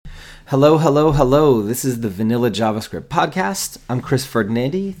Hello, hello, hello. This is the Vanilla JavaScript podcast. I'm Chris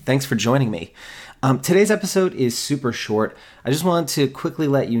Ferdinandi. Thanks for joining me. Today's episode is super short. I just wanted to quickly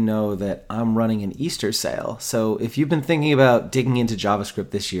let you know that I'm running an Easter sale. So if you've been thinking about digging into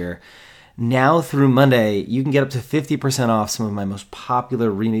JavaScript this year, now through Monday, you can get up to 50% off some of my most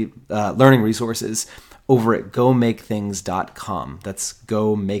popular learning resources over at gomakethings.com. That's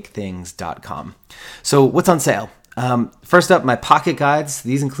gomakethings.com. So what's on sale? First up, my pocket guides.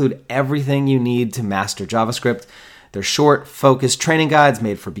 These include everything you need to master JavaScript. They're short, focused training guides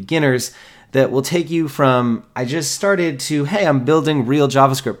made for beginners that will take you from, I just started, to, hey, I'm building real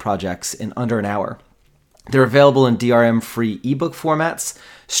JavaScript projects in under an hour. They're available in DRM-free ebook formats,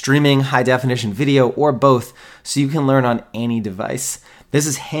 streaming, high-definition video, or both, so you can learn on any device. This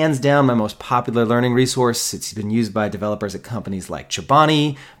is hands down my most popular learning resource. It's been used by developers at companies like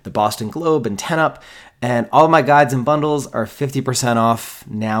Chobani, the Boston Globe, and 10up, and all of my guides and bundles are 50% off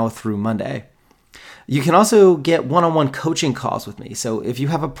now through Monday. You can also get one-on-one coaching calls with me. So if you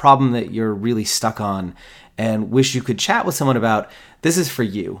have a problem that you're really stuck on and wish you could chat with someone about, this is for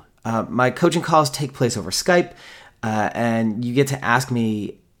you. My coaching calls take place over Skype, and you get to ask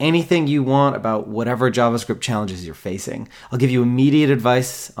me anything you want about whatever JavaScript challenges you're facing. I'll give you immediate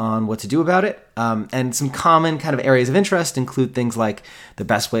advice on what to do about it. And some common kind of areas of interest include things like the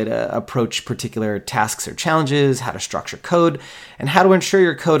best way to approach particular tasks or challenges, how to structure code, and how to ensure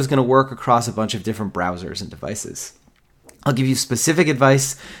your code is going to work across a bunch of different browsers and devices. I'll give you specific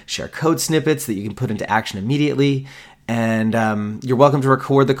advice, share code snippets that you can put into action immediately, and you're welcome to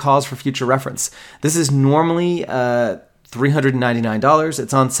record the calls for future reference. This is normally $399.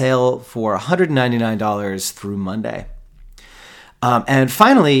 It's on sale for $199 through Monday. And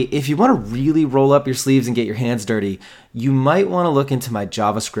finally, if you want to really roll up your sleeves and get your hands dirty, you might want to look into my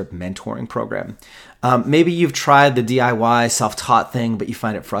JavaScript mentoring program. Maybe you've tried the DIY self-taught thing, but you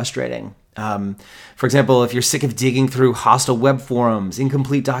find it frustrating. For example, if you're sick of digging through hostile web forums,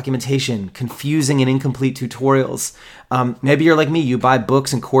 incomplete documentation, confusing and incomplete tutorials, maybe you're like me, you buy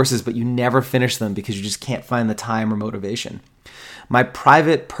books and courses, but you never finish them because you just can't find the time or motivation. My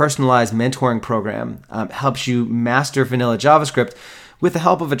private personalized mentoring program helps you master vanilla JavaScript with the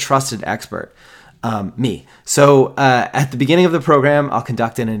help of a trusted expert. Me. So at the beginning of the program, I'll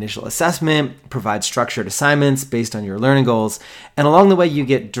conduct an initial assessment, provide structured assignments based on your learning goals, and along the way, you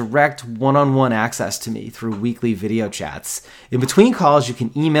get direct one-on-one access to me through weekly video chats. In between calls, you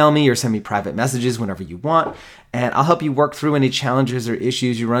can email me or send me private messages whenever you want, and I'll help you work through any challenges or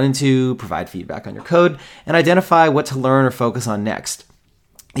issues you run into, provide feedback on your code, and identify what to learn or focus on next.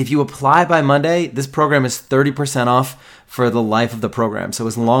 If you apply by Monday, this program is 30% off for the life of the program. So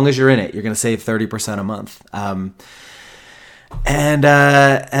as long as you're in it, you're going to save 30% a month. And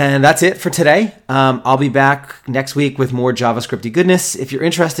that's it for today. I'll be back next week with more JavaScripty goodness. If you're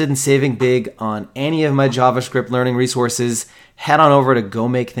interested in saving big on any of my JavaScript learning resources, head on over to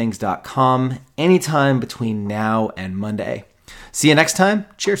gomakethings.com anytime between now and Monday. See you next time.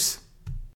 Cheers.